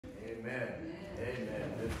Amen.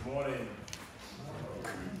 Amen.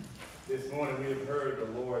 This morning we have heard the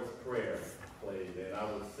Lord's Prayer played, and I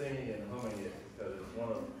was singing and humming it because it's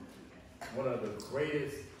one of the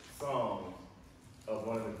greatest songs of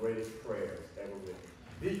one of the greatest prayers ever written.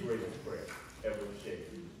 The greatest prayer ever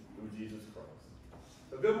shaped through Jesus Christ.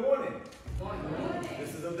 So good morning. Good morning.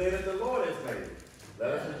 This is the day that the Lord has made.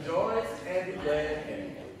 Let us rejoice and be glad in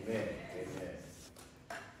it. Amen. Amen.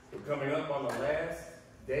 We're coming up on the last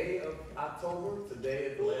day of October. Today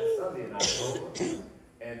is the last Sunday in October.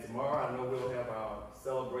 And tomorrow I know we'll have our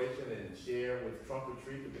celebration and share with trunk or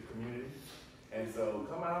treat with the community. And so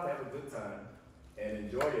come out, have a good time, and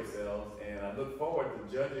enjoy yourselves. And I look forward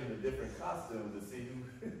to judging the different costumes to see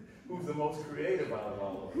who's the most creative out of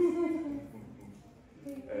all of us.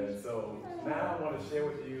 And so now I want to share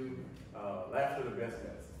with you Laughter the Best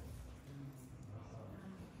Medicine.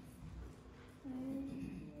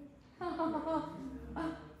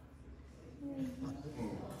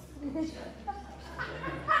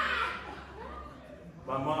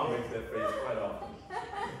 My mom makes that face quite often,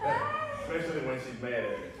 especially when she's mad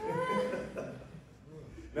at me.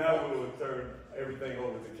 Now we will turn everything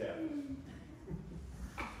over to Catherine.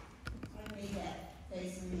 I made that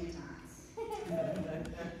face many times.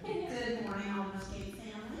 Good morning, Aldersgate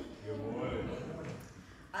family. Good morning.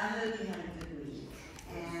 I hope you had a good week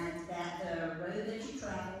and that the road that you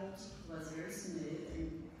traveled was very smooth, and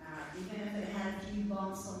even if it had a few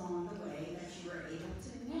bumps along the way, that you were able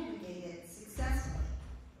to navigate it successfully.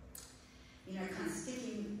 You know, kind of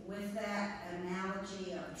sticking with that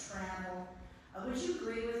analogy of travel, would you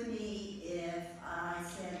agree with me if I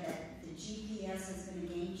said that the GPS has been a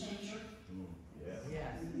game changer? Yes.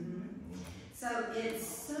 Yes. Mm-hmm. So it's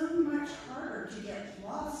so much harder to get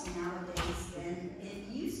lost nowadays than it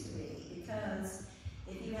used to be, because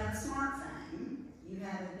if you have a smartphone, you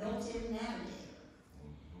have a built-in navigator,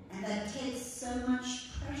 and that takes so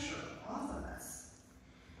much pressure off of us.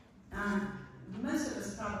 Most of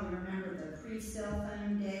us probably remember the pre-cell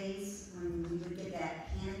phone days when we would get that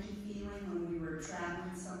panicky feeling when we were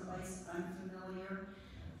traveling someplace unfamiliar.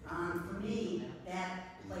 For me, that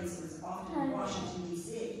place was often Washington,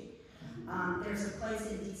 D.C. There's a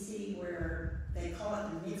place in D.C. where they call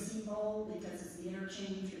it the mixing bowl because it's the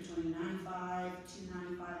interchange between 95,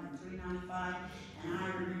 295, and 395. And I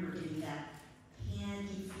remember getting that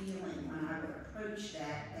panicky feeling when I would approach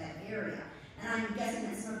that area. And I'm guessing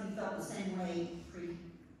that some of you felt the same way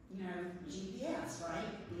GPS,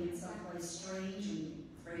 right? Being someplace strange and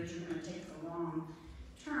afraid you're going to take the wrong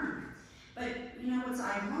turn. But you know what's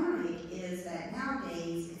ironic is that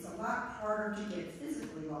nowadays it's a lot harder to get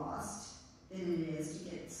physically lost than it is to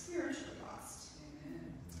get spiritually lost.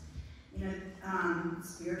 Amen. You know,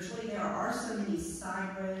 spiritually there are so many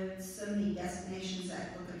side roads, so many destinations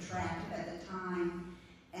that look attractive at the time,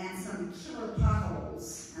 and some killer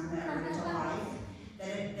potholes that are into life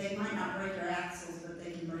that they might not break your axles, but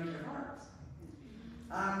they can break your heart.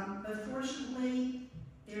 But fortunately,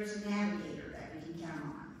 there's a navigator that we can count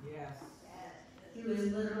on. Yes. Who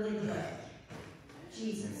is literally the way.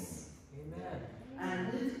 Jesus.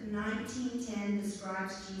 Amen. Luke 19:10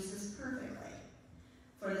 describes Jesus perfectly.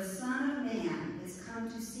 For the Son of Man is come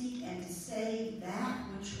to seek and to save that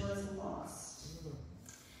which was lost.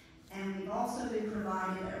 And we've also been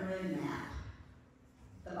provided a roadmap,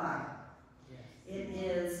 the Bible. Yes. It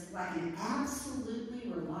is like an absolutely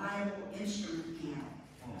reliable instrument panel,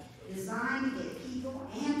 designed to get people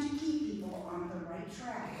and to keep people on the right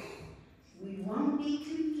track. We won't be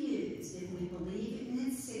confused if we believe in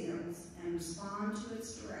its signals and respond to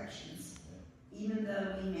its directions, even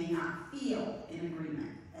though we may not feel in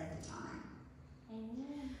agreement at the time.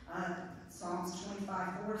 Psalms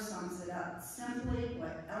 25:4 sums it up simply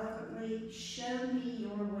but eloquently. Show me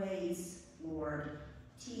your ways, Lord.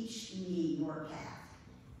 Teach me your path.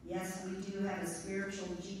 Yes, we do have a spiritual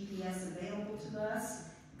GPS available to us,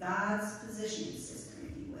 God's positioning system,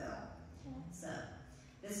 if you will. So,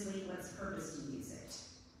 this week, let's purpose to use it.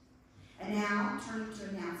 And now, turning to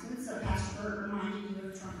announcements. So, Pastor Bert reminded you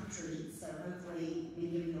of trunk or treat, so hopefully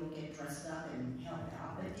many of you will get dressed up and help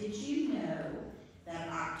out. But did you know that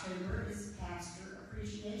October is Pastor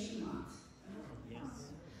Appreciation Month? Yes.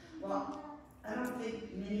 Well, I don't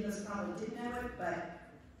think many of us probably did know it, but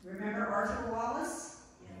remember Arthur Wallace?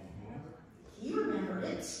 He remembered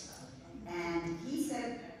it, and he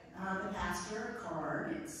sent the pastor a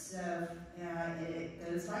card. So it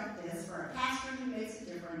goes like this: for a pastor who makes a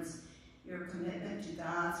difference, your commitment to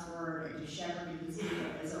God's word and to shepherding his people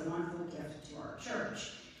is a wonderful gift to our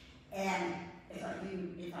church. And if I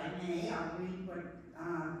may, I'll read what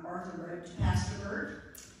Arthur wrote to Pastor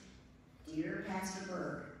Bert. Dear Pastor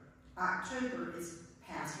Bert, October is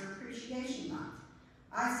Pastor Appreciation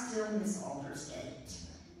I still miss Aldersgate,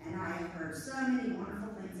 and I have heard so many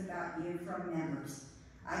wonderful things about you from members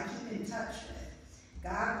I keep in touch with.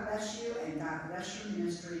 God bless you, and God bless your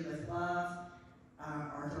ministry with love,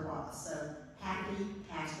 Arthur Wallace. So, happy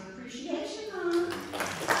Pastor Appreciation Month.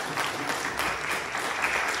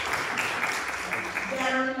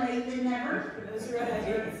 Better late than never. That's right.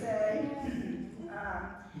 I would say.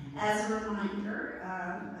 As a reminder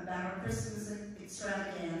about our Christmas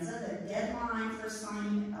extravaganza, the deadline for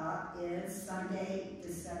signing up is Sunday,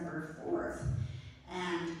 December 4th.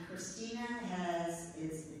 And Christina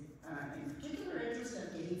is in particular interest of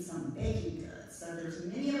getting some baking goods. So there's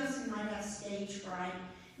many of us who might have stage fright,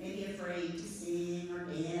 maybe afraid to sing or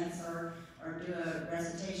dance or do a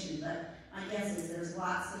recitation, but my guess is there's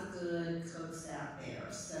lots of good cooks out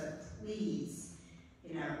there. So please,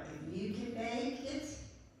 if you can bake it,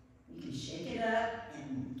 you can shake it up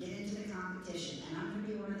and get into the competition. And I'm going to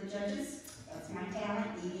be one of the judges. That's my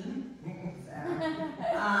talent, eating. So,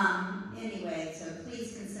 anyway, so please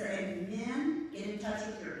consider, and men, get in touch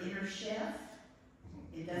with your inner chef.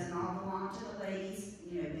 It doesn't all belong to the ladies,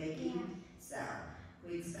 baking. So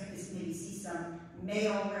we expect to maybe see some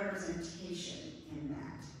male representation in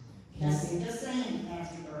that. Just saying,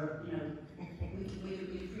 Pastor Burr, we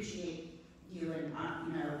appreciate you in,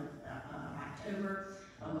 October.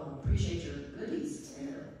 We'll appreciate your goodies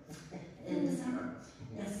too in December.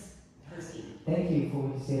 Yes, Christy. Thank you for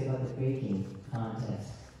what you said about the baking contest.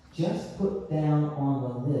 Just put down on the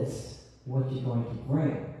list what you're going to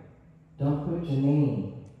bring. Don't put your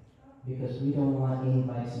name, because we don't want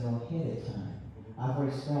anybody to know ahead of time. I've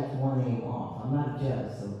already scratched one name off. I'm not a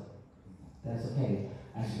judge, so that's okay.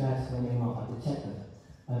 I scratched one name off. I have to check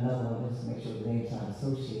another one just to make sure the name's not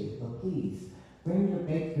associated. But please, bring your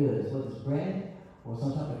baked goods, whether it's bread, or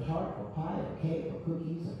some type of tart, or pie, or cake, or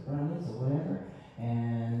cookies, or brownies, or whatever.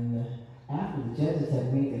 And after the judges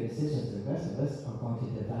have made their decisions, the rest of us are going to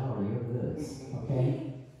devour your goods,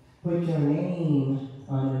 okay? Put your name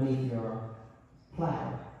underneath your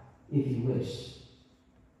platter, if you wish.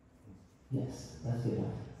 Yes, that's good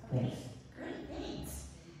enough. Thanks. Great, thanks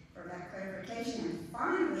for that clarification. And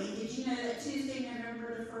finally, did you know that Tuesday, November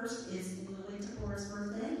the 1st is Lily Tapora's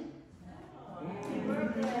birthday? Happy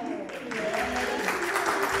birthday!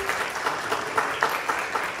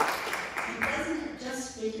 And doesn't it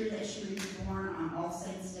just figure that she was born on All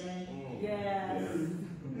Saints Day? Yes.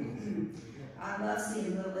 I love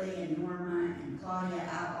seeing Lily and Norma and Claudia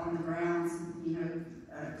out on the grounds,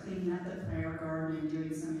 cleaning up the prayer garden and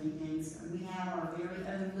doing so many things. And we have our very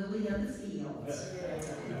own Lily of the Field.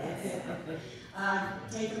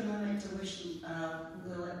 Take a moment to wish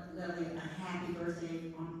Lily a happy birthday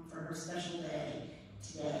for her special day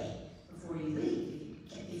today before you leave,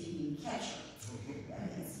 if you can catch her. That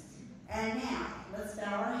is. And now, let's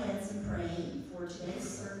bow our heads and pray for today's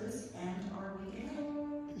service and our week ahead.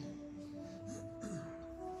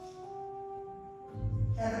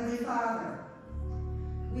 Heavenly Father,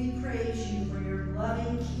 we praise you for your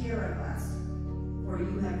loving care of us, for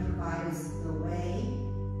you have provided us the way,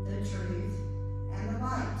 the truth, and the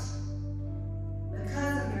light.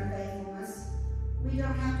 Because of your faithfulness, we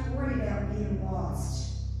don't have to worry about being lost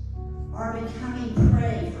or becoming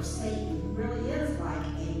prey for Satan, who really is like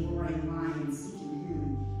a roaring lion seeking whom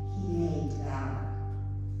he may devour.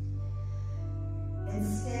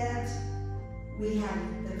 Instead, we have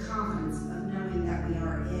the confidence of knowing that we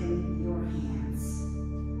are in your hands.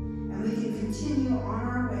 And we can continue on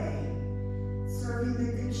our way, serving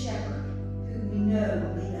the Good Shepherd, who we know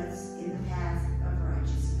will lead us in the path of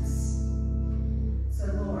righteousness. So,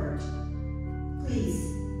 Lord, please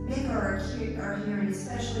make our hearing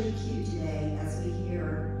especially acute today as we hear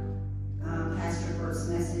Pastor Bert's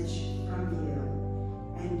message from you,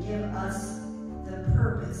 and give us the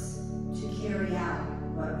purpose to carry out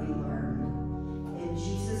what we learn. In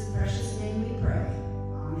Jesus' precious name we pray.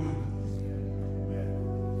 Amen.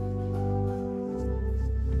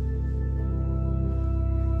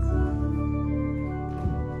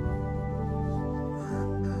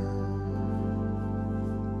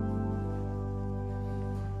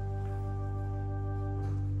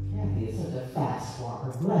 Kathy is such a fast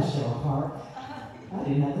walker. Bless your heart. I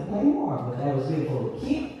didn't have to play more, but that was beautiful.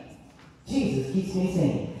 Jesus keeps me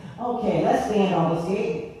singing. Okay, let's stand on this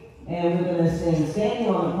gate. And we're going to sing Standing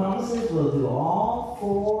on the Promises. We'll do all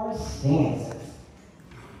 4 stanzas.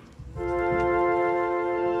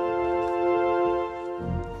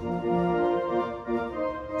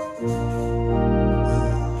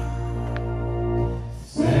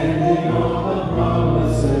 Standing on the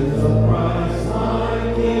promises of Christ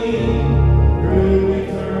my King, through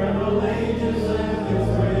eternal ages and his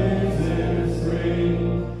praises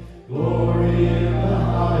ring. Glory in the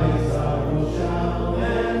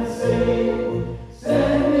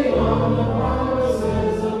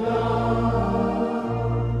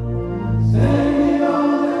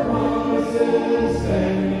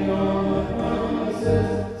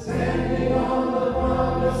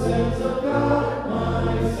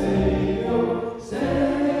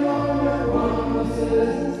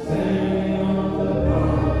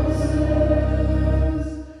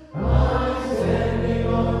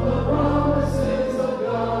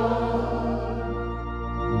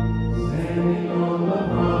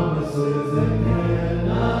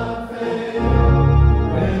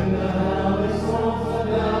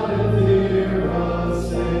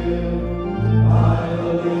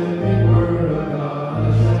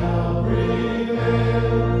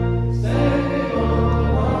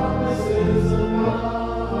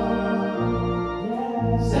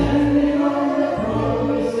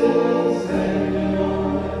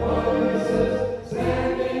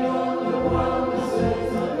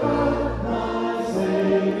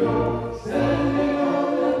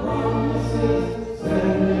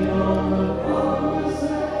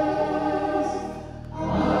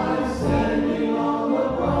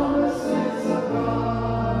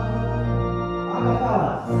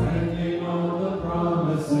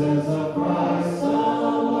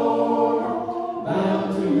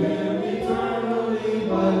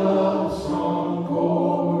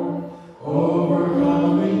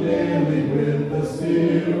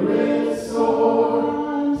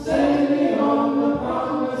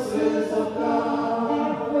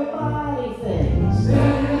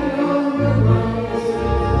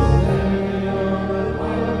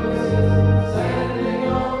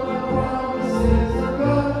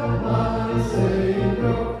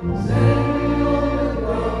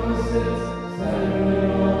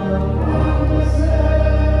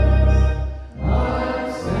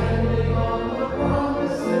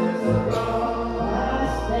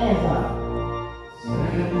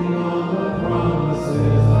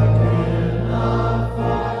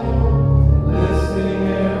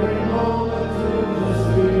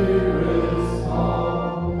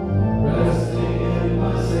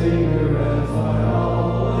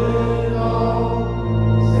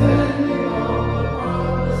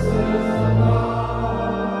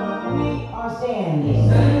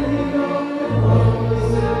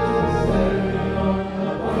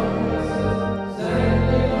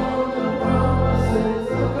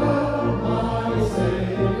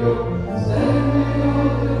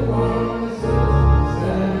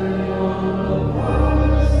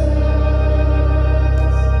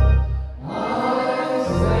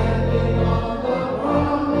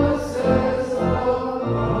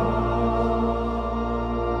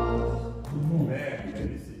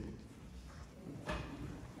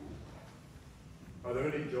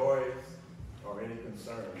joys or any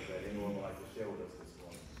concerns that anyone would like to share with us this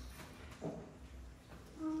morning?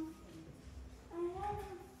 I have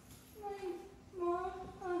my mom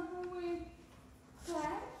on her way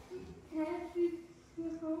back. She has this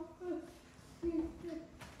Norfolk sister,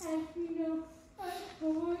 as you know, I'm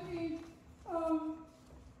born in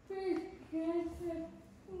breast cancer.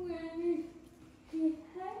 When she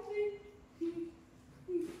had it, she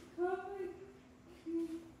recovered. She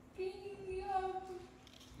gave me up.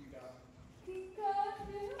 She got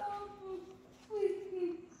me up with me.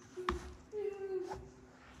 We were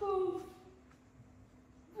both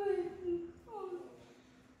very close.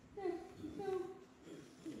 So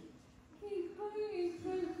keep her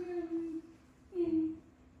encouraging in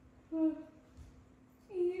her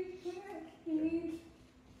interactions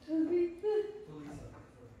to be good.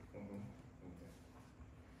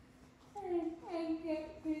 And get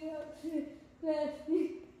me up to last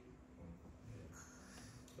week.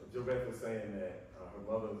 Jovette was saying that her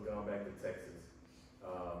mother has gone back to Texas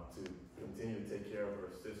to continue to take care of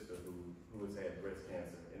her sister who has had breast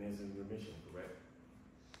cancer and is in remission, correct?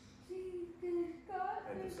 She just got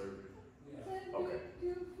Had the surgery. the Okay.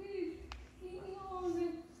 getting all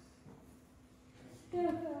this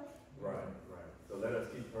stuff out. Right. So let us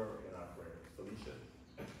keep her in our prayers. Felicia.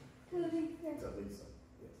 Talisa.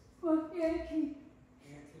 Yes. For Jackie.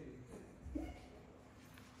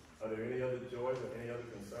 Are there any other joys or any other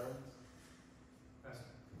concerns? I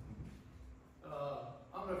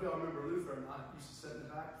don't know if y'all remember Luther or not. He used to sit in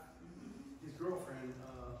the back. His girlfriend, and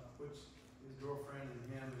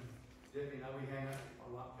him and Debbie and I, we hang out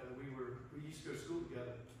a lot together. We used to go to school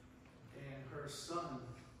together. And her son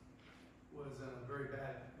was in a very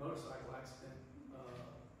bad motorcycle accident.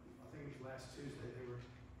 I think it was last Tuesday.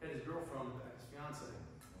 Had his girlfriend on the back, his fiance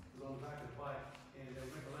was on the back of the bike, and they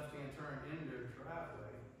went a left-hand turn in their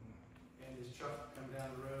driveway. And his truck come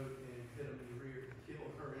down the road and hit him in the rear and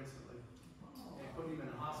killed her instantly. And put him in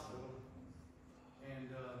the hospital and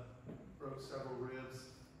broke several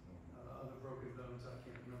ribs, other broken bones. I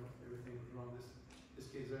can't remember everything that was wrong.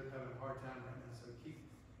 This kid's having a hard time right now, so keep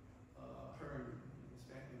her and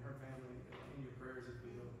her family in your prayers if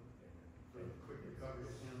you will. For a quick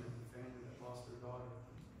recovery of him and the family that lost their daughter.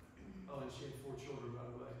 Oh, and she had 4 children, by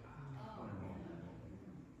the way.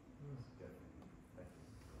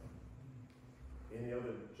 Any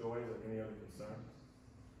other joys or any other concerns?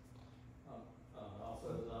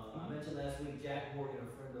 I mentioned last week, Jack Morgan, a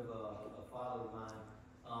friend of a father of mine,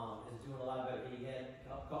 is doing a lot better. He had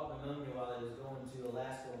caught pneumonia while he was going to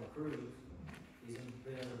Alaska on a cruise. He's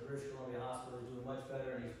been in the British Columbia hospital, he's doing much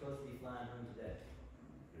better, and he's supposed to be flying home today.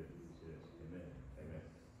 Good. Amen.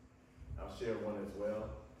 I'll share one as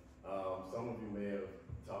well. Some of you may have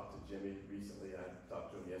talked to Jimmy recently. I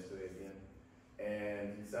talked to him yesterday again.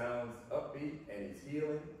 And he sounds upbeat and he's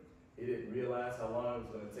healing. He didn't realize how long it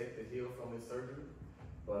was going to take to heal from his surgery.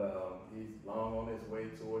 But he's long on his way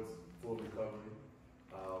towards full recovery.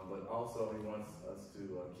 But also he wants us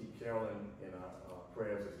to keep Carolyn in our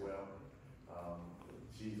prayers as well.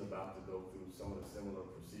 She's about to go through some of the similar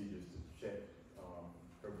procedures to check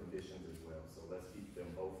her conditions as well. So let's keep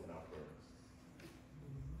them both in our prayers.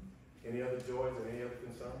 Any other joys or any other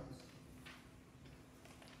concerns?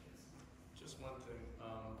 Just one thing,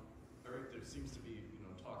 Eric, there seems to be,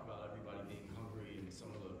 talk about everybody being hungry in some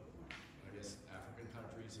of the, African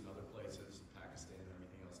countries and other places, Pakistan and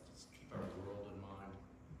everything else. Just keep our world in mind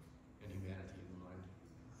and humanity in mind.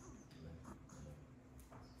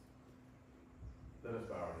 Let us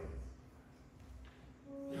bow our heads.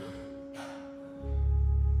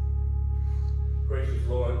 Gracious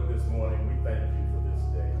Lord, this morning we thank you for this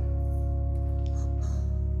day.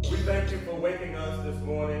 We thank you for waking us this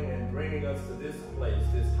morning and bringing us to this place,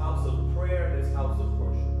 this house of prayer, this house of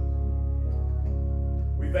worship.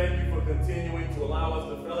 We thank you for continuing to allow us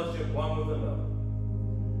to fellowship one with another.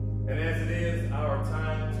 And as it is our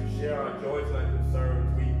time to share our joys and our concerns,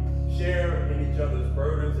 we share in each other's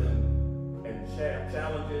burdens and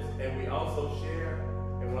challenges, and we also share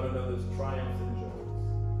in one another's triumphs and joys.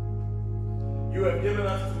 You have given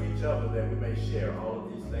us to each other that we may share all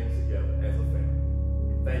of these things together as a family.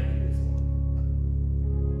 Thank you this morning.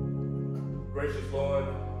 Gracious Lord,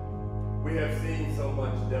 we have seen so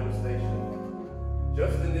much devastation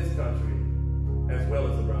just in this country as well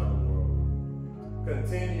as around the world.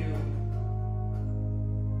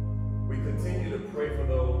 We continue to pray for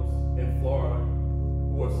those in Florida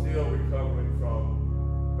who are still recovering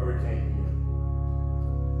from Hurricane Ian.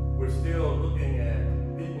 We're still looking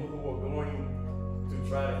at people who are going to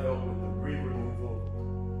try to help with debris removal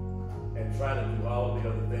and try to do all of the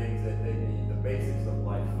other things that they need, the basics of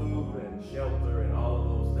life, food and shelter and all of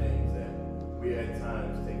those things that we at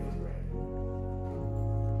times take for granted.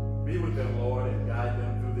 Be with them, Lord, and guide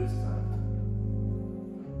them through this time.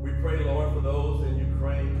 We pray, Lord, for those in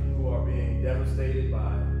Ukraine who are being devastated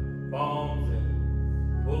by bombs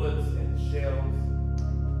and bullets and shells.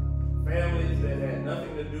 Families that had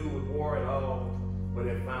nothing to do with war at all, but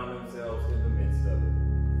have found themselves in the midst of it.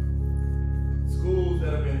 Schools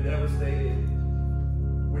that have been devastated,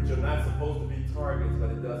 which are not supposed to be targets, but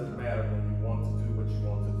it doesn't matter when you want to do what you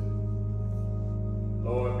want to do.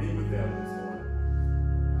 Lord, be with them this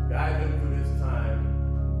morning. Guide them through this time.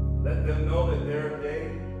 Let them know that their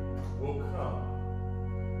day will come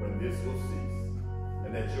when this will cease,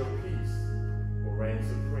 and that your peace will reign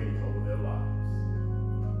supreme over their lives.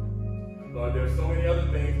 Lord, there are so many other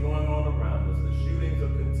things going on around us. The shootings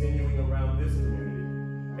are continuing around this community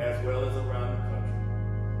as well as around the country.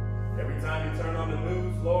 Every time you turn on the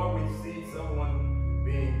news, Lord, we see someone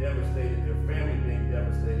being devastated, their family being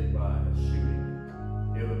devastated by a shooting,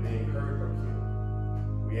 either being hurt or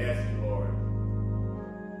killed. We ask you, Lord,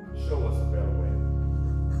 show us a better way.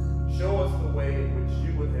 Show us the way in which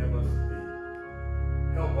you would have us be.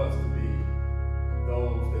 Help us to be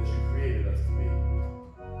those that you created us to be.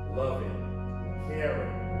 Loving,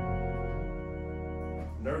 caring,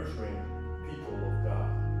 nurturing people of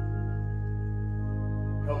God.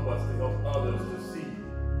 Help us to help others to see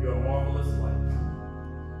your marvelous light.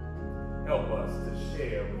 Help us to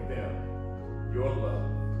share with them your love,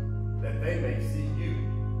 that they may see you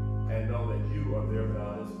and know that you are their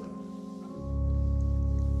God as well.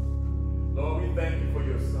 Lord, we thank you for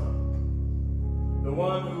your Son, the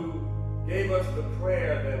one who gave us the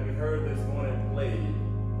prayer that we heard this morning played,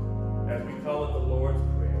 as we call it the Lord's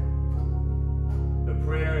Prayer. The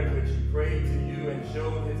prayer in which he prayed to you and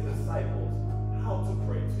showed his disciples how to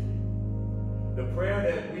pray to you. The prayer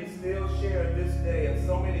that we still share this day in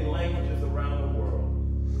so many languages around the world.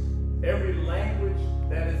 Every language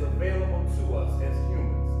that is available to us as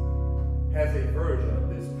humans has a version of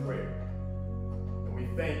this prayer. And we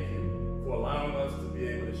thank you for allowing us to be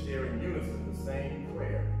able to share in unison the same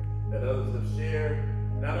prayer that others have shared,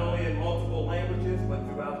 not only in multiple languages, but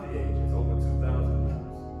throughout the ages, over 2,000 years.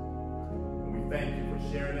 And we thank you for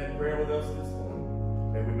sharing that prayer with us this morning,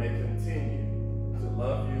 that we may continue to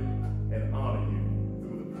love you and honor you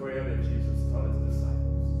through the prayer that Jesus taught his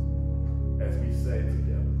disciples. As we say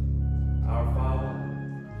together, our Father,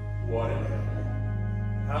 who art in heaven,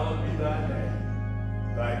 hallowed be thy name.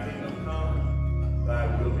 Thy kingdom come, thy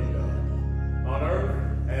will be done, on earth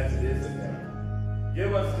as it is in heaven.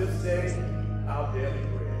 Give us this day our daily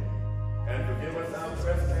bread, and forgive us our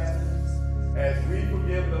trespasses, as we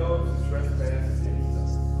forgive those who trespass against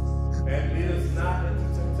us. And lead us not into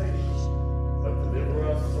temptation, but deliver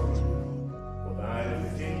us from evil. For thine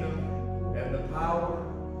is the kingdom, and the power,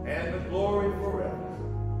 and the glory forever.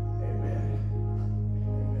 Amen.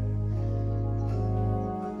 Amen.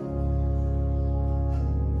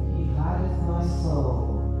 He hideth my soul.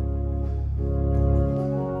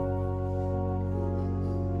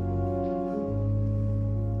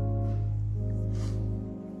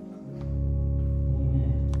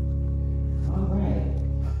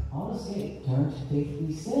 Aldersgate, turn to Faith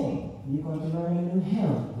We Sing. You're going to learn a new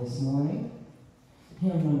hymn this morning.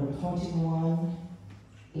 Hymn number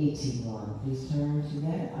 2181. Please turn to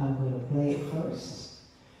that. I'm going to play it first.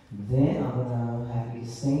 Then I'm going to have you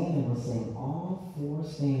stand and we'll sing all 4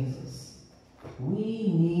 stanzas.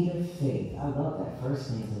 We need a faith. I love that first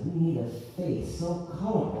stanza. We need a faith so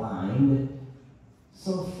colorblind,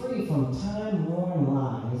 so free from time-worn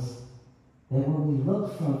lies, that when we look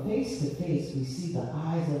from face to face, we see the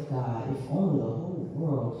eyes of God. If only the whole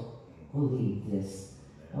world believed this.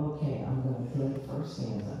 Okay, I'm going to play the first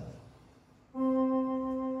stanza.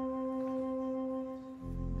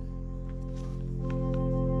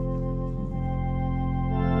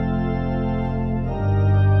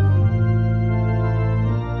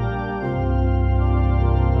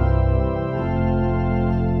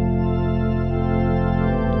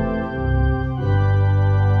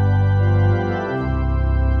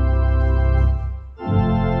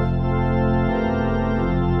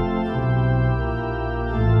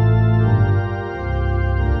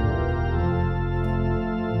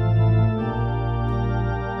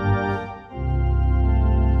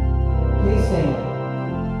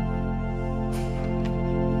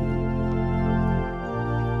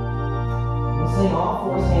 Sing all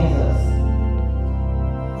 4 stanzas.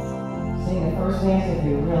 Sing the first stanza if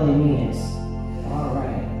you really mean it. All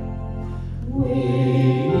right. We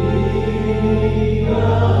need a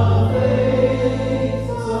faith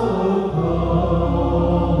so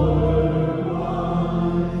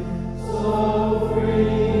colorblind, so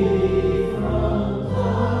free from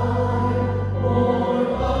time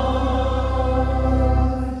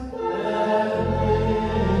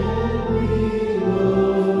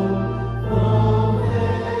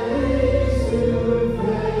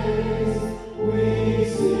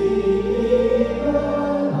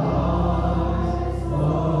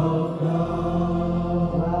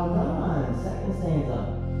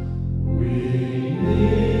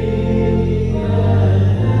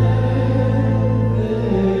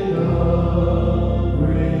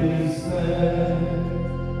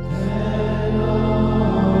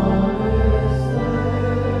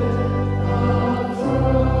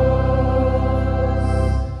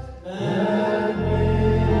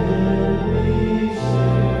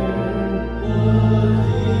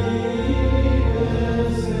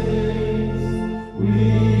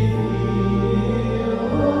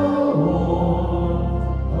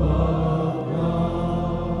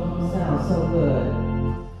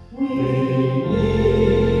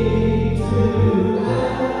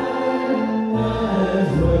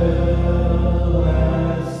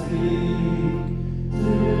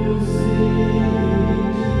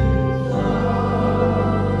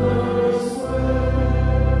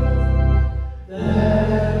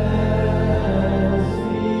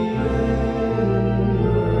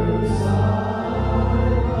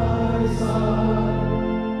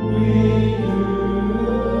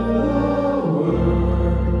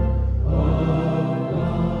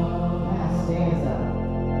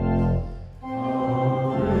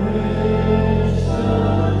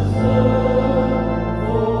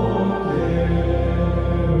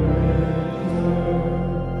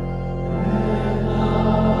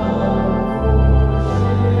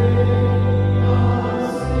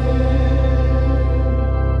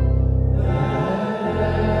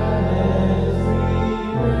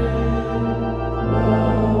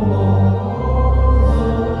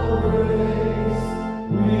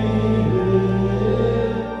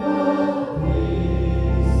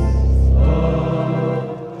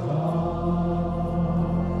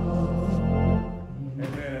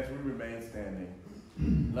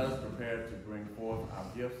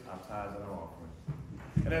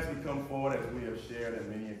come forward as we have shared on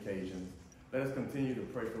many occasions, let us continue to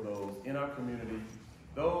pray for those in our community,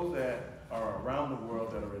 those that are around the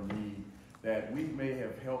world that are in need, that we may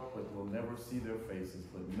have helped but will never see their faces,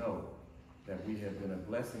 but know that we have been a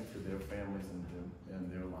blessing to their families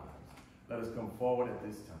and their lives. Let us come forward at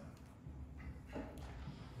this time.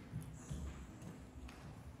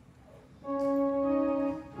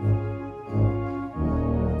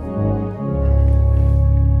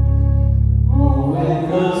 Oh, when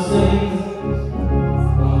the saints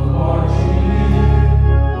come marching in.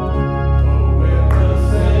 Oh, when the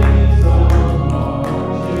saints come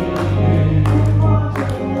marching in.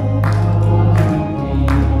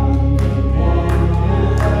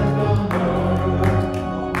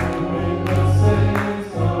 When the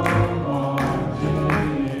saints come marching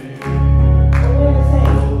in.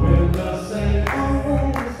 When the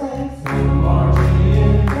saints come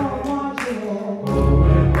marching in. Oh,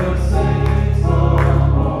 when the saints come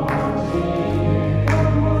marching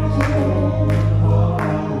in. All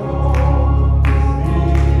our Lord is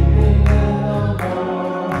beating at the door.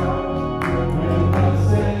 When the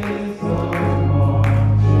saints come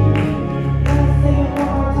marching in. When the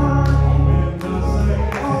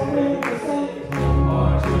saints come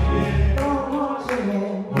marching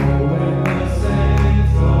in. Oh, when the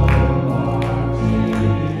saints come marching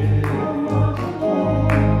in.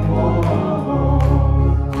 All our Lord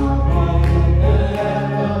beating at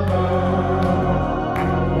the door.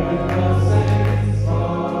 When the saints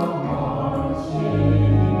come marching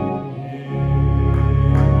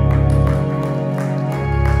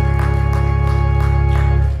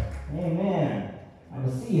Amen. I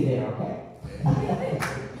will see you there, okay?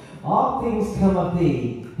 All things come of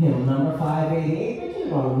thee. Hymn number 588, but you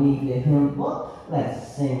don't need the hymn book.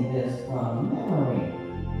 Let's sing this from memory.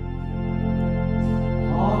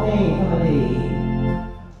 All things come of thee.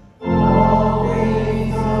 All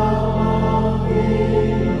things come of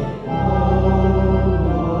thee, O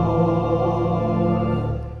Lord.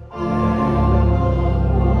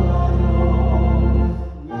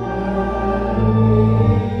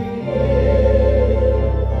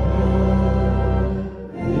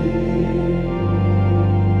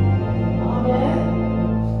 And of thy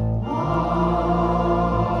own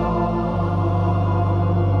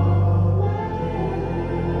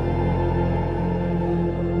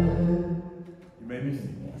You may be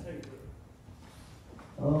seated.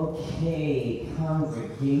 Okay,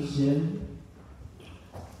 congregation.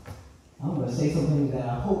 I'm going to say something that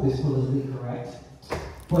I hope is politically correct.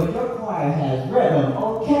 But your choir has rhythm,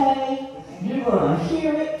 okay? You're going to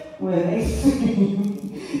hear it when they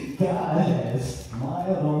sing. God has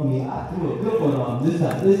smiled on me. I threw a good one on this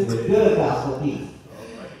time. This is a good gospel piece.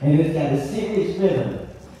 And it's got a serious rhythm.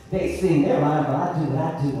 They sing their line, but I do what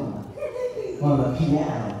I do on the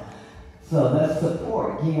piano. So let's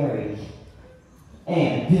support Gary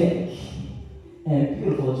and Dick and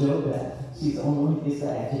beautiful Jo Beth. She's only his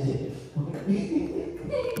adjective.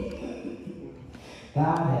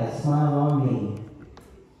 God has smiled on me.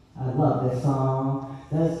 I love this song.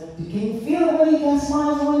 Can you feel the way God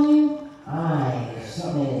smiles on you? I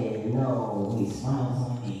certainly know He smiles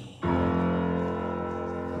on me.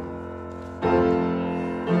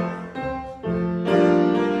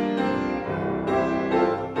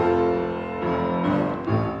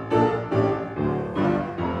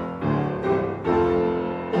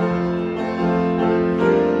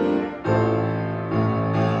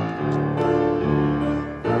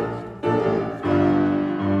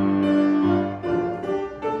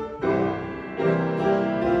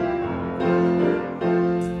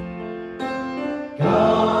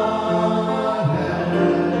 God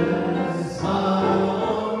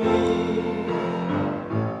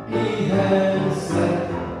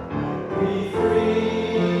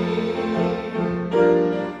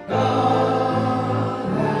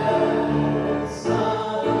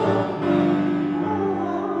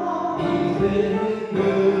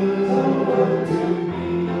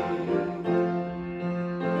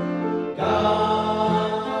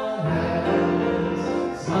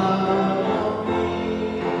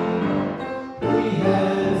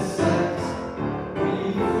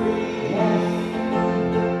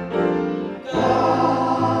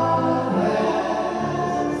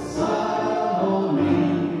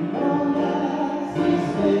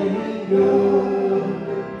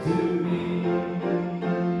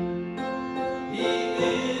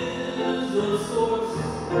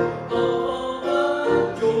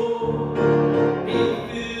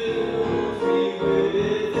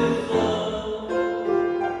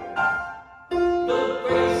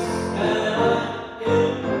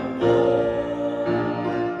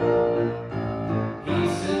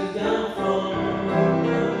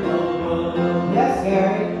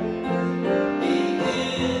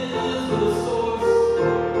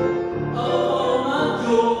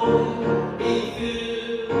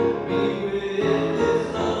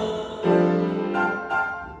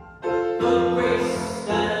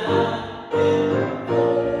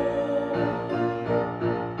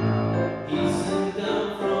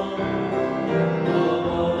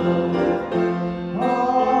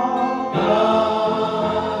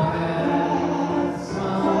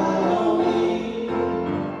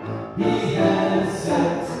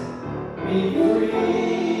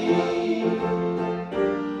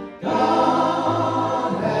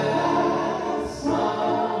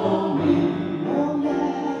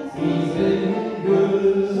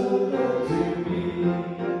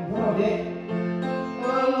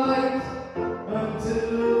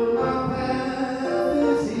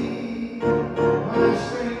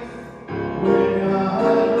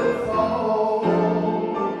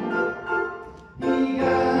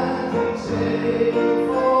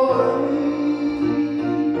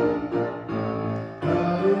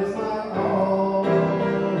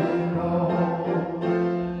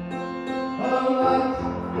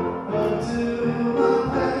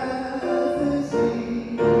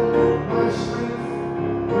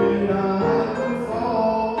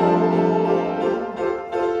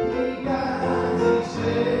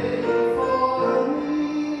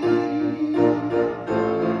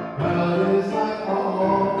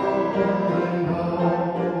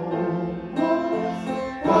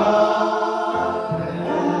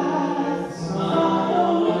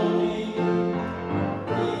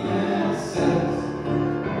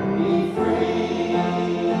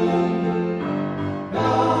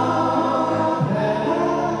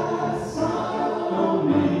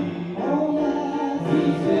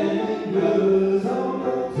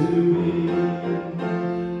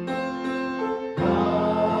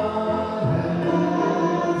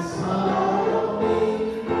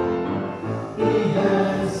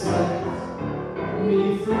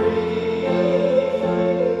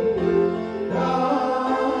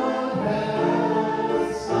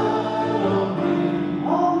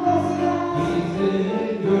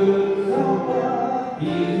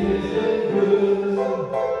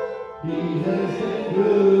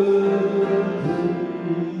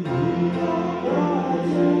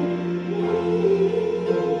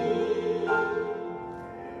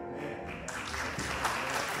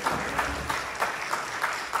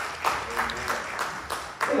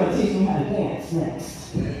What's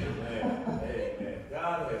next? Amen. Amen.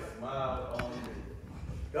 God has smiled on me.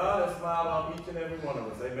 God has smiled on each and every one of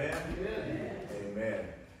us. Amen? Amen. Amen.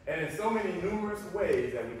 And in so many numerous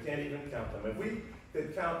ways that we can't even count them. If we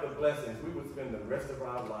could count the blessings, we would spend the rest of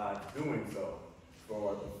our lives doing so.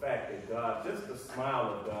 For the fact that God, just the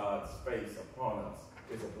smile of God's face upon us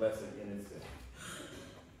is a blessing in itself.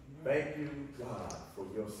 Thank you, God, for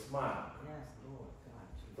your smile. Yes, Lord God.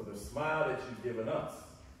 For the smile that you've given us.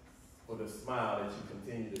 For the smile that you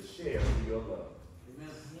continue to share through your love.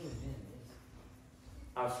 Amen.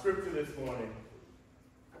 Our scripture this morning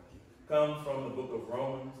comes from the book of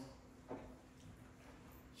Romans,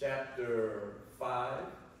 chapter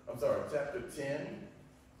 10,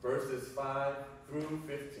 verses 5 through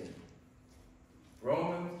 15.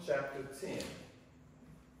 Romans chapter 10,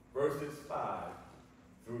 verses 5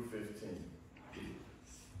 through 15.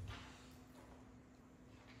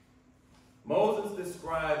 Moses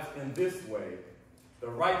describes in this way the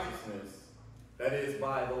righteousness that is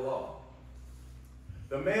by the law.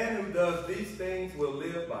 The man who does these things will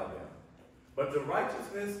live by them. But the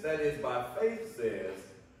righteousness that is by faith says,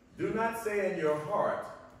 do not say in your heart,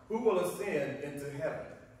 who will ascend into heaven?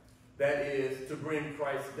 That is, to bring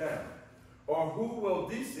Christ down. Or who will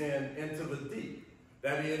descend into the deep?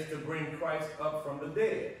 That is, to bring Christ up from the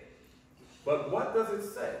dead. But what does it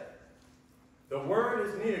say? The word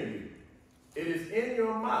is near you. It is in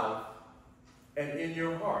your mouth and in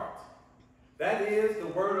your heart. That is the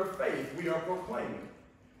word of faith we are proclaiming.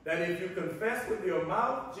 That if you confess with your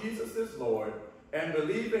mouth Jesus is Lord and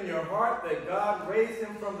believe in your heart that God raised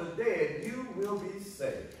him from the dead, you will be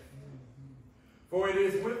saved. For it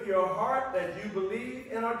is with your heart that you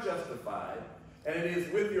believe and are justified, and it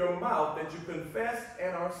is with your mouth that you confess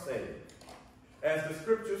and are saved. As the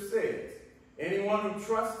scripture says, anyone who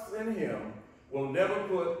trusts in him will never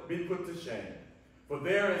be put to shame. For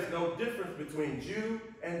there is no difference between Jew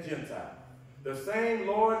and Gentile. The same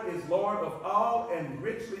Lord is Lord of all and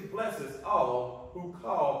richly blesses all who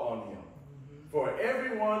call on him. For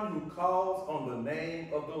everyone who calls on the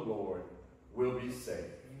name of the Lord will be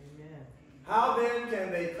saved. Amen. How then can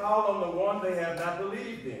they call on the one they have not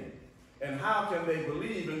believed in? And how can they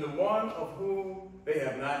believe in the one of whom they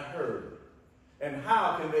have not heard? And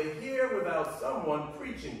how can they hear without someone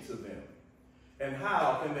preaching to them? And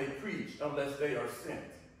how can they preach unless they are sent?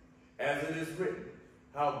 As it is written,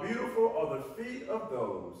 how beautiful are the feet of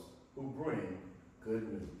those who bring good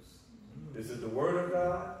news. This is the word of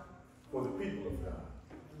God for the people of God.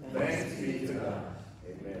 Thanks be to God.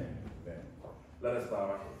 Amen. Amen. Let us bow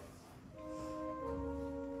our heads.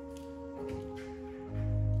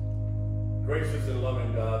 Gracious and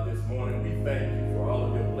loving God, this morning we thank you for all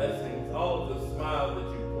of your blessings, all of the smiles that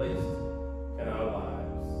you placed in our lives.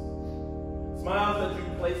 Smiles that you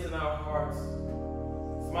placed in our hearts.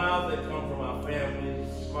 Smiles that come from our families,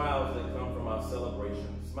 smiles that come from our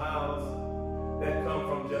celebrations, smiles that come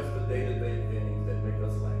from just the day-to-day things that make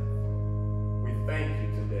us laugh. We thank you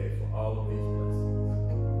today for all of these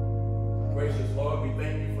blessings. Gracious Lord, we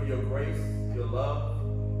thank you for your grace, your love,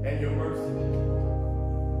 and your mercy.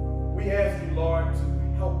 We ask you, Lord, to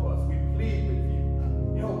help us. We plead with you.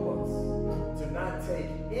 Help us to not take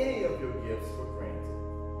any of your gifts for granted.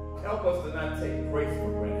 Help us to not take grace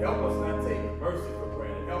for granted. Help us not take mercy for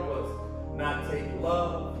granted. Help us not take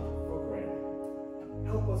love for granted.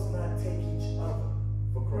 Help us not take each other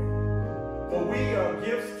for granted. For we are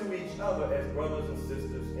gifts to each other as brothers and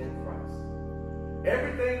sisters in Christ.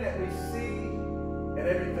 Everything that we see and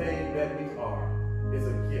everything that we are is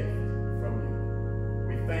a gift from you.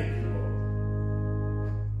 We thank you, Lord.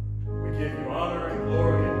 We give you honor and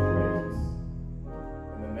glory and praise.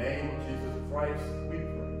 In the name of Jesus Christ, we pray.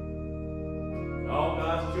 And all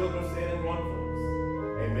God's children say in one voice,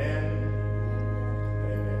 amen.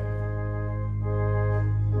 Amen.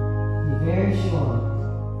 Be very sure.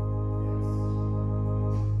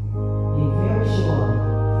 Be very sure.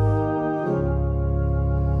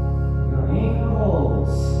 Your anchor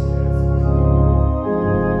holds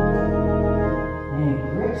and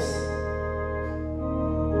grips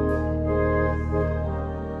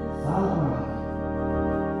solid rock.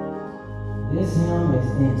 This hymn is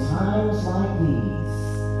in times like these,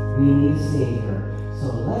 we need a Savior. So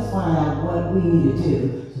let's find out what we need to do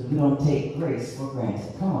so we don't take grace for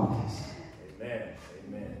granted. Come on, Pastor. Amen.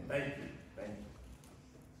 Amen. Thank you. Thank you.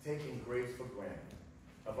 Taking grace for granted.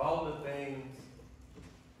 Of all the things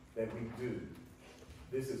that we do,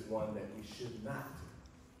 this is one that we should not do.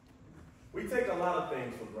 We take a lot of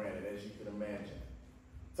things for granted, as you can imagine.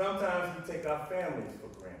 Sometimes we take our families for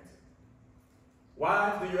granted.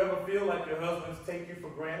 Wives, do you ever feel like your husbands take you for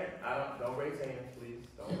granted? Don't raise hands, please.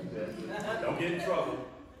 Don't do that. Don't get in trouble.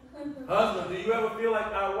 Husbands, do you ever feel like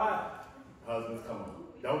our wife? Husbands, come on.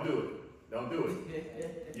 Don't do it. Don't do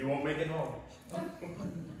it. You won't make it home.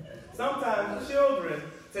 Sometimes children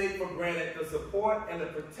take for granted the support and the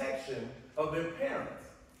protection of their parents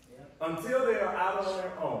until they are out on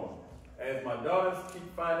their own. As my daughters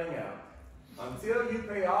keep finding out, until you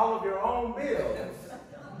pay all of your own bills,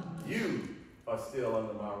 you are still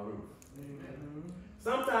under my roof.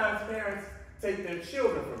 Sometimes parents take their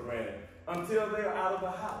children for granted until they are out of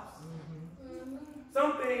the house.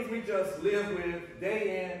 Some things we just live with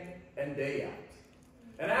day in and day out.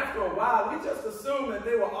 And after a while, we just assume that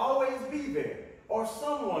they will always be there, or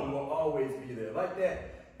someone will always be there. Like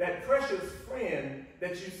that precious friend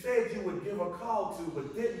that you said you would give a call to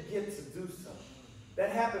but didn't get to do so.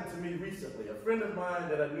 That happened to me recently. A friend of mine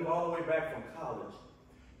that I knew all the way back from college,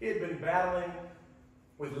 he had been battling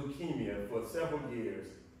with leukemia for several years.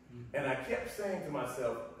 And I kept saying to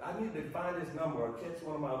myself, I need to find his number or catch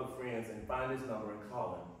one of my other friends and find his number and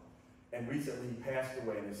call him. And recently he passed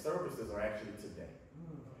away, and his services are actually today.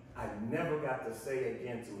 I never got to say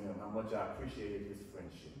again to him how much I appreciated his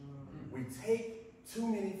friendship. We take too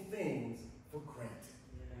many things for granted.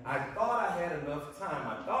 I thought I had enough time.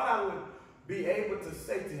 I thought I would be able to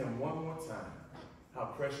say to him one more time how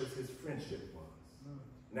precious his friendship was.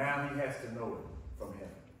 Now he has to know it from heaven.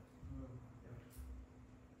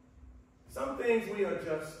 Some things we are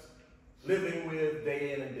just living with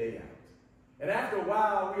day in and day out. And after a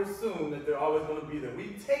while, we assume that they're always going to be there.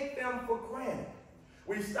 We take them for granted.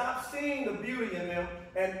 We stop seeing the beauty in them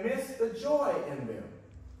and miss the joy in them.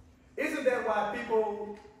 Isn't that why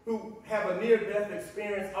people who have a near-death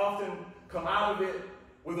experience often come out of it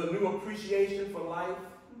with a new appreciation for life?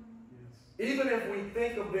 Yes. Even if we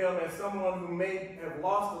think of them as someone who may have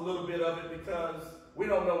lost a little bit of it because we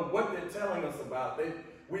don't know what they're telling us about.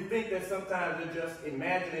 We think that sometimes they're just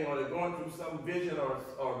imagining or they're going through some vision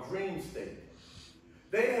or dream state.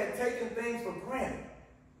 They had taken things for granted.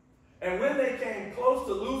 And when they came close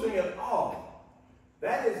to losing it all,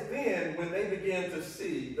 that is then when they begin to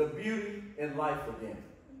see the beauty in life again.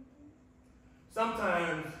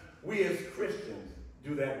 Sometimes we as Christians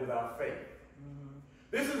do that with our faith.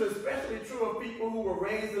 This is especially true of people who were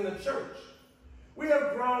raised in the church. We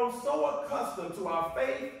have grown so accustomed to our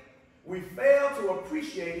faith, we fail to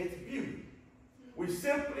appreciate its beauty. We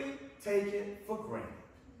simply take it for granted.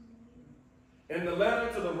 In the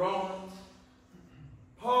letter to the Romans,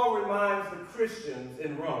 Paul reminds the Christians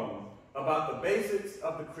in Rome about the basics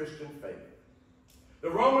of the Christian faith. The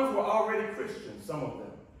Romans were already Christians, some of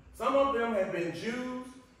them. Some of them had been Jews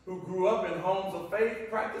who grew up in homes of faith,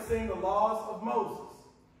 practicing the laws of Moses.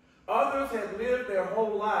 Others had lived their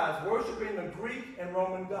whole lives worshiping the Greek and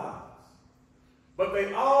Roman gods. But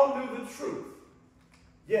they all knew the truth.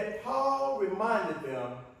 Yet Paul reminded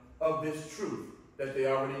them of this truth that they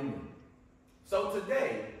already knew. So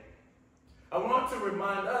today, I want to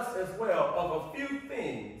remind us as well of a few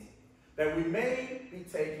things that we may be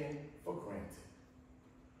taking for granted.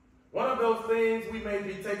 One of those things we may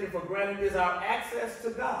be taking for granted is our access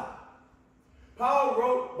to God. Paul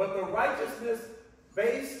wrote, but the righteousness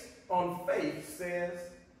based on faith says,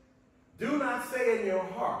 do not say in your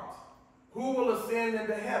heart, who will ascend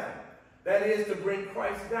into heaven? That is to bring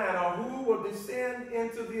Christ down. Or who will descend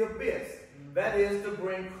into the abyss? That is to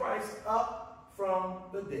bring Christ up from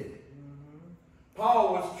the dead.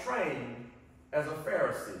 Paul was trained as a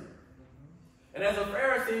Pharisee. And as a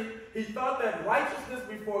Pharisee, he thought that righteousness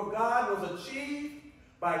before God was achieved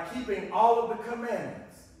by keeping all of the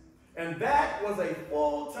commandments. And that was a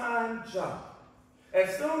full-time job.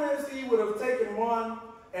 As soon as he would have taken one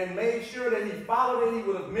and made sure that he followed it, he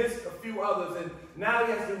would have missed a few others. And now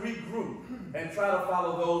he has to regroup and try to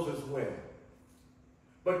follow those as well.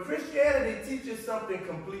 But Christianity teaches something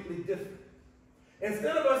completely different.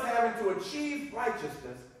 Instead of us having to achieve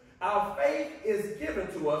righteousness, our faith is given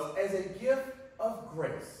to us as a gift of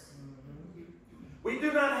grace. We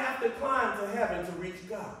do not have to climb to heaven to reach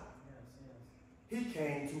God. He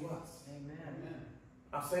came to us. Amen.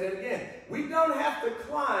 I'll say that again. We don't have to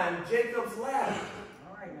climb Jacob's ladder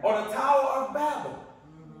or the Tower of Babel.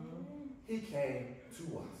 He came to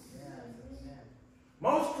us.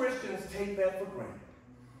 Most Christians take that for granted.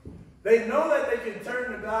 They know that they can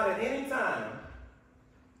turn to God at any time,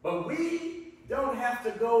 but we don't have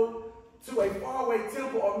to go to a faraway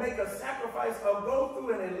temple or make a sacrifice or go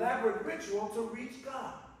through an elaborate ritual to reach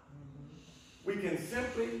God. We can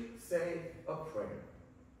simply say a prayer,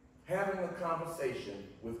 having a conversation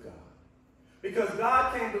with God. Because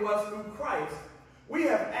God came to us through Christ, we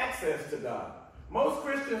have access to God. Most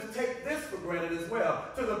Christians take this for granted as well,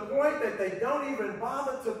 to the point that they don't even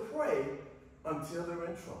bother to pray until they're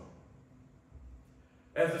in trouble.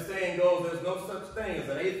 As the saying goes, there's no such thing as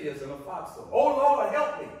an atheist in a foxhole. Oh, Lord,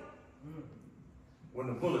 help me, when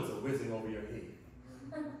the bullets are whizzing over your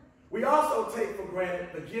head. We also take for granted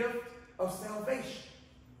the gift of salvation.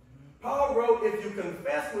 Paul wrote, if you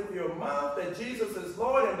confess with your mouth that Jesus is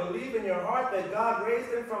Lord and believe in your heart that God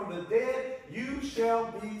raised him from the dead, you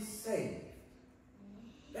shall be saved.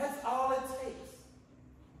 That's all it takes.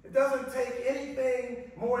 It doesn't take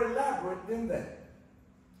anything more elaborate than that.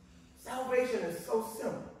 Salvation is so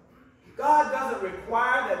simple. God doesn't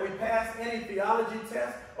require that we pass any theology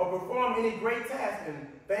test or perform any great task, and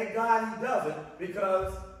thank God he doesn't,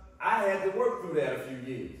 because I had to work through that a few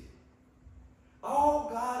years. All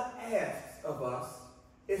God asks of us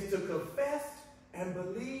is to confess and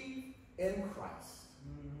believe in Christ.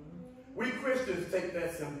 We Christians take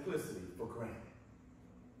that simplicity for granted.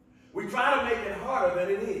 We try to make it harder than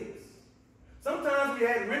it is. Sometimes we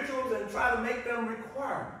add rituals and try to make them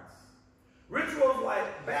requirements. Rituals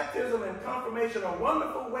like baptism and confirmation are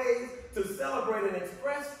wonderful ways to celebrate and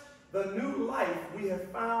express the new life we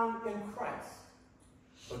have found in Christ.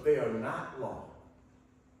 But they are not law.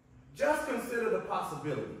 Just consider the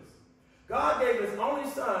possibilities. God gave his only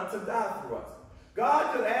son to die for us.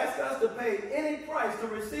 God could ask us to pay any price to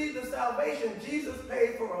receive the salvation Jesus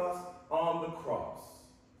paid for us on the cross.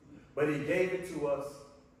 But he gave it to us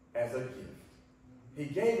as a gift. He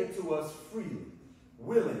gave it to us freely,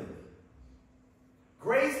 willingly.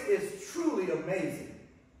 Grace is truly amazing,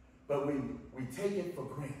 but we take it for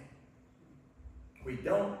granted. We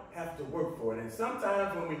don't have to work for it. And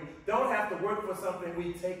sometimes when we don't have to work for something,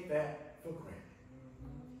 we take that for granted.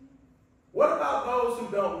 What about those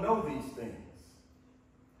who don't know these things?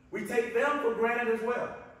 We take them for granted as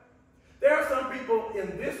well. There are some people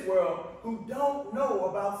in this world who don't know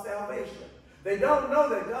about salvation. They don't know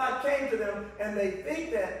that God came to them, and they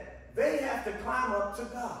think that they have to climb up to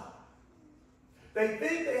God. They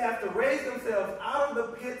think they have to raise themselves out of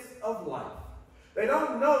the pits of life. They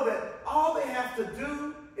don't know that all they have to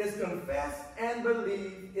do is confess and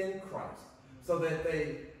believe in Christ so that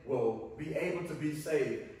they will be able to be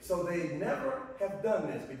saved. So they never have done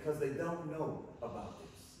this because they don't know about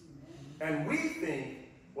this. And we think,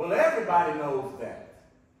 well, everybody knows that.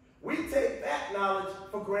 We take that knowledge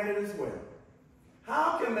for granted as well.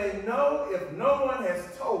 How can they know if no one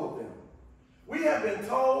has told them? We have been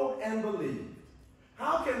told and believed.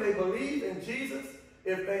 How can they believe in Jesus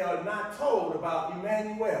if they are not told about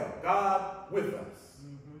Emmanuel, God with us?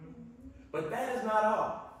 But that is not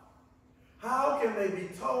all. How can they be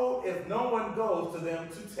told if no one goes to them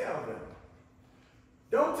to tell them?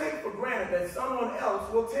 Don't take for granted that someone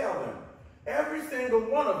else will tell them. Every single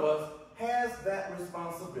one of us has that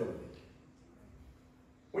responsibility.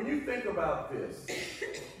 When you think about this,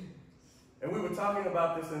 and we were talking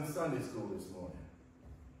about this in Sunday school this morning,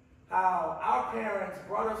 how our parents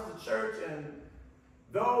brought us to church, and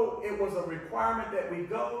though it was a requirement that we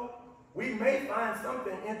go, we may find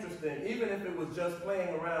something interesting, even if it was just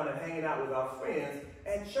playing around and hanging out with our friends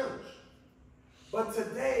at church. But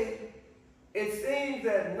today, it seems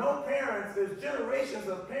that no parents, there's generations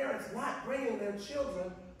of parents not bringing their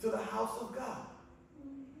children to the house of God.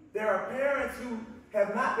 There are parents who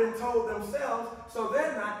have not been told themselves, so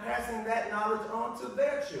they're not passing that knowledge on to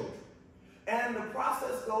their children. And the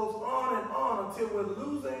process goes on and on until we're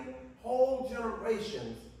losing whole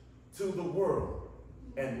generations to the world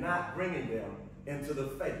and not bringing them into the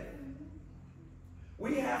faith.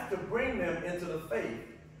 We have to bring them into the faith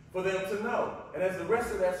for them to know. And as the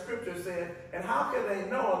rest of that scripture said, and how can they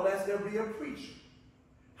know unless there be a preacher?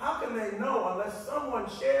 How can they know unless someone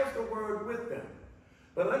shares the word with them?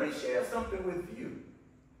 But let me share something with you.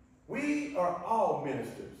 We are all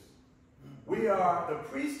ministers. We are the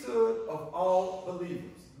priesthood of all believers.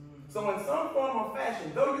 So in some form or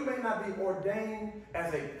fashion, though you may not be ordained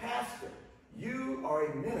as a pastor, you are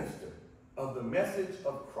a minister of the message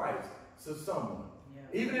of Christ to someone.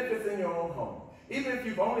 Yeah. Even if it's in your own home. Even if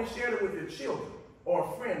you've only shared it with your children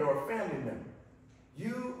or a friend or a family member.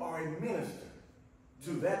 You are a minister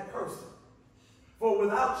to that person. For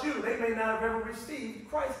without you, they may not have ever received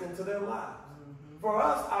Christ into their lives. For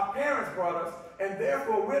us, our parents brought us, and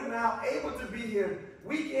therefore we're now able to be here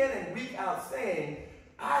week in and week out saying,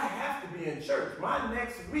 I have to be in church. My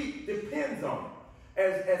next week depends on it.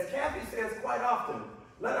 As Kathy says quite often,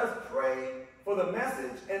 let us pray for the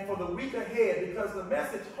message and for the week ahead, because the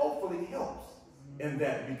message hopefully helps in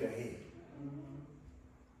that week ahead.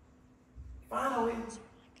 Finally,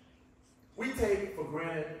 we take for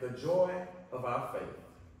granted the joy of our faith.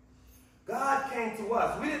 God came to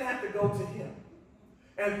us. We didn't have to go to him.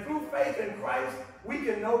 And through faith in Christ, we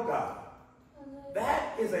can know God.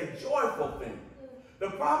 That is a joyful thing. The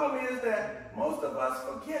problem is that most of us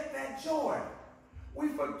forget that joy. We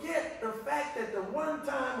forget the fact that the one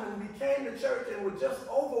time when we came to church and were just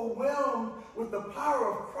overwhelmed with the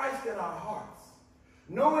power of Christ in our hearts,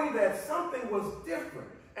 knowing that something was different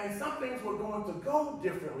and some things were going to go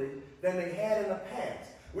differently than they had in the past.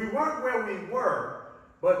 We weren't where we were,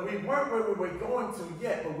 but we weren't where we were going to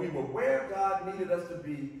yet, but we were where God needed us to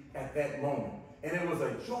be at that moment. And it was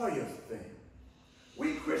a joyous thing.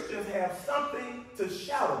 We Christians have something to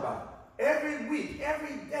shout about. Every week,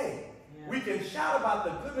 every day, we can shout about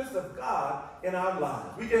the goodness of God in our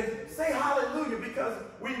lives. We can say hallelujah because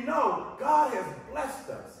we know God has blessed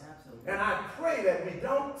us. Absolutely. And I pray that we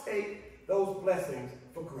don't take those blessings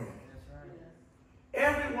for granted. That's right.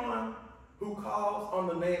 Everyone who calls on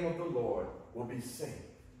the name of the Lord will be saved.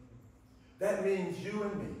 That means you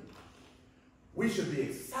and me. We should be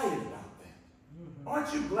excited about that.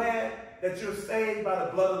 Aren't you glad that you're saved by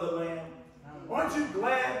the blood of the Lamb? Aren't you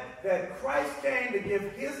glad that Christ came to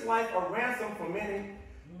give his life a ransom for many?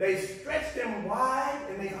 They stretched him wide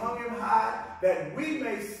and they hung him high that we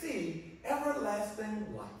may see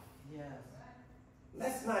everlasting life. Yes.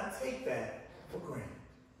 Let's not take that for granted.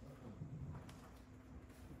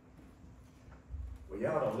 Well,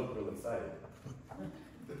 y'all don't look real excited.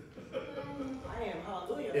 I am.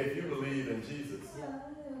 Hallelujah. If you believe in Jesus,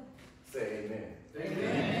 say amen.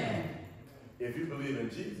 Amen. If you believe in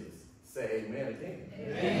Jesus, say amen again.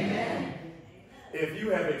 Amen. If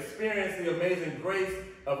you have experienced the amazing grace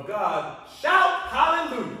of God, shout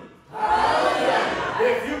hallelujah.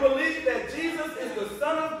 Hallelujah. If you believe that Jesus is the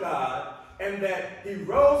Son of God and that he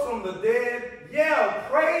rose from the dead, yell,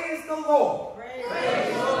 praise the Lord. Praise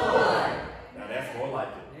the Lord. Now that's more like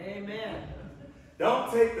it. Amen.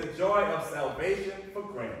 Don't take the joy of salvation for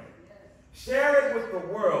granted. Share it with the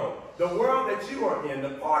world that you are in,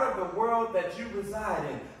 the part of the world that you reside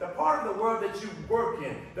in, the part of the world that you work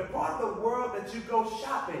in, the part of the world that you go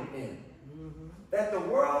shopping in. That the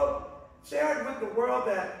world, share it with the world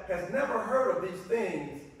that has never heard of these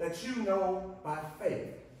things that you know by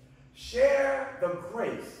faith. Share the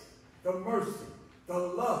grace, the mercy, the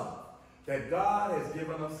love that God has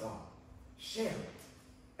given us all. Share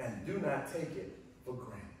it and do not take it for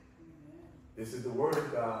granted. This is the word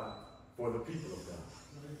of God for the people of God.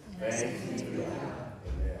 Thanks be to God.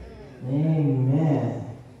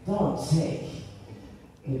 Amen. Don't take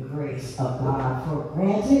the grace of God for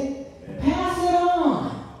granted. Pass it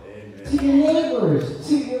on to your neighbors,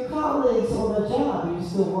 to your colleagues on the job you're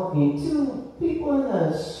still working, to people in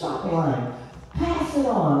the shopping line. Pass it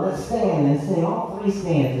on. Let's stand and sing all three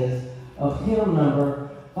stanzas of hymn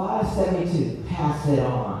number 572. Pass it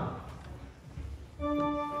on.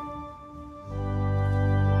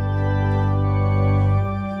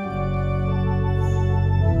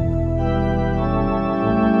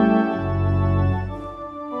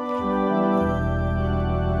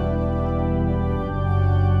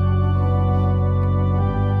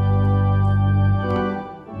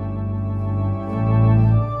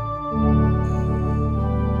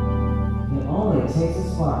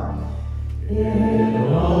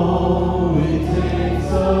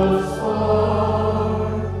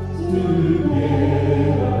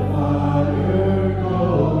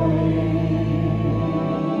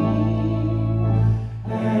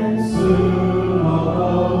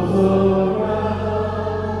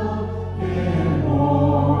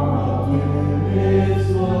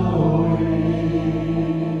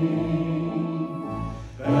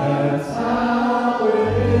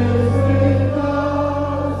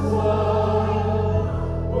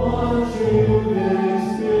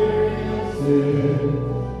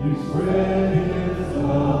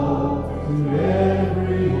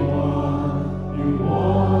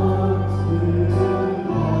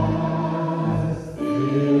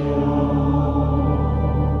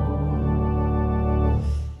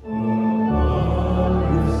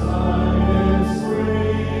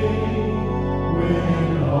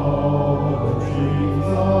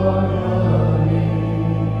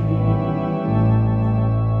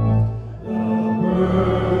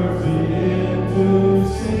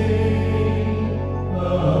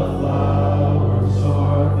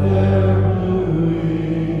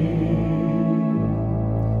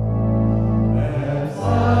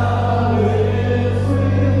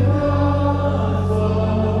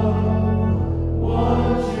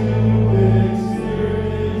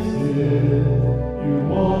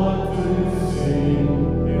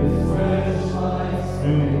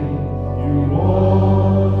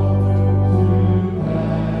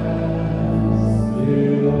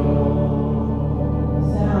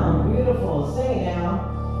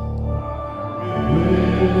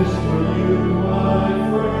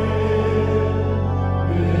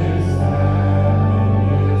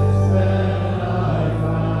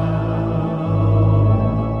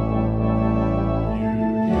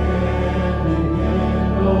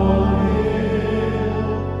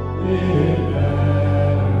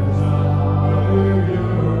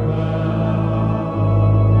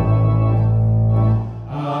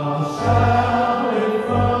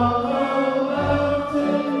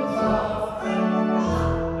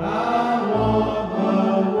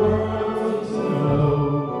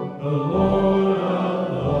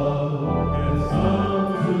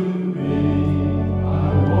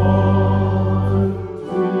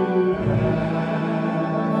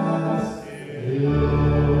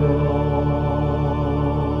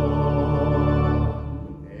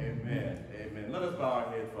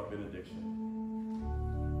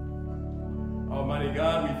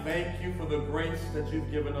 that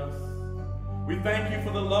you've given us. We thank you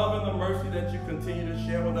for the love and the mercy that you continue to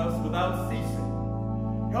share with us without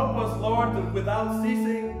ceasing. Help us, Lord, to without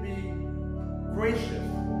ceasing be gracious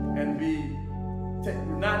and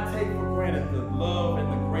not take for granted the love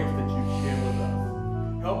and the grace that you share with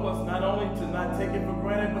us. Help us not only to not take it for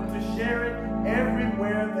granted, but to share it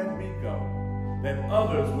everywhere that we go, that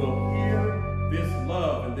others will hear this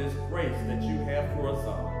love and this grace that you have for us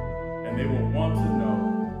all, and they will want to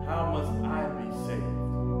know, how must I be saved?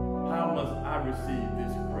 How must I receive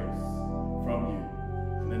this grace from you?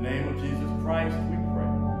 In the name of Jesus Christ, we